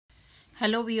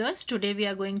Hello viewers, today we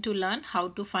are going to learn how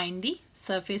to find the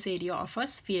surface area of a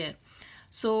sphere.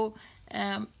 So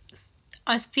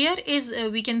a sphere is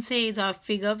we can say is a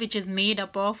figure which is made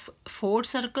up of 4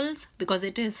 circles because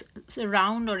it is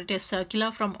round or it is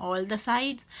circular from all the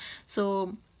sides.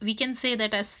 So we can say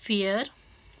that a sphere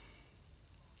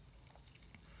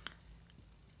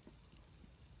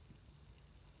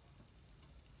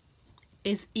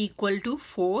is equal to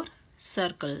 4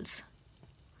 circles.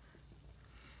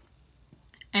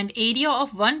 And area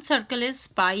of one circle is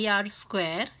pi r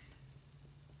square.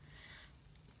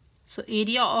 So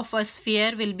area of a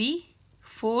sphere will be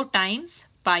 4 times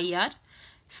pi r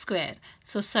square.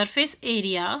 So surface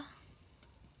area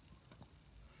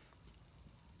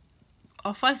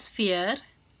of a sphere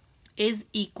is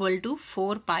equal to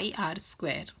 4 pi r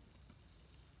square.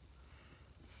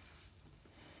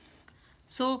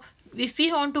 So if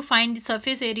we want to find the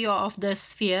surface area of the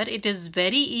sphere, it is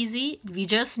very easy. We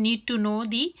just need to know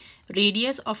the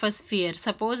radius of a sphere.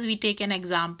 Suppose we take an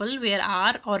example where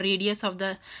r or radius of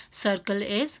the circle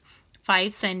is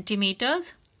 5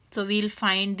 centimeters. So we'll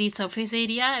find the surface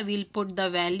area. We'll put the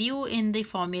value in the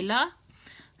formula.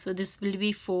 So this will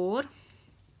be 4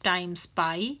 times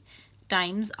pi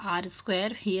times r square.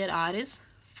 Here r is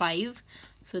 5.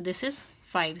 So this is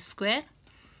 5 square.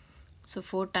 So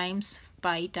 4 times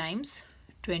pi times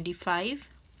 25,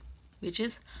 which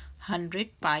is 100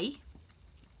 pi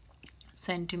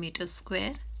centimeters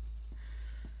square.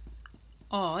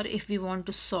 Or if we want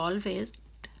to solve it,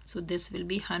 so this will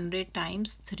be 100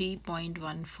 times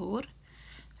 3.14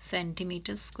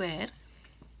 centimeters square,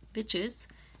 which is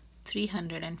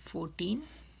 314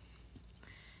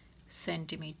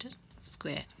 centimeter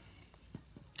square.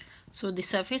 So the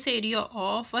surface area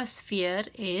of a sphere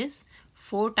is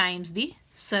 4 times the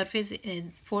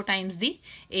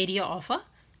area of a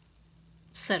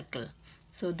circle.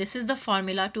 So this is the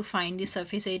formula to find the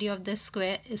surface area of the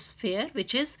sphere,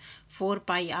 which is 4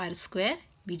 pi r square.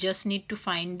 We just need to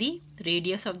find the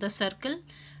radius of the circle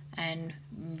and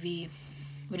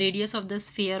radius of the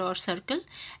sphere or circle,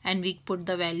 and we put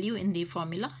the value in the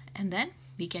formula, and then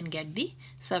we can get the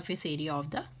surface area of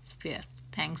the sphere.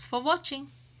 Thanks for watching.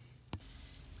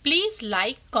 Please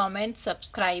like, comment,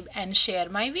 subscribe and share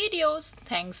my videos.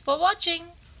 Thanks for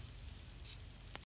watching.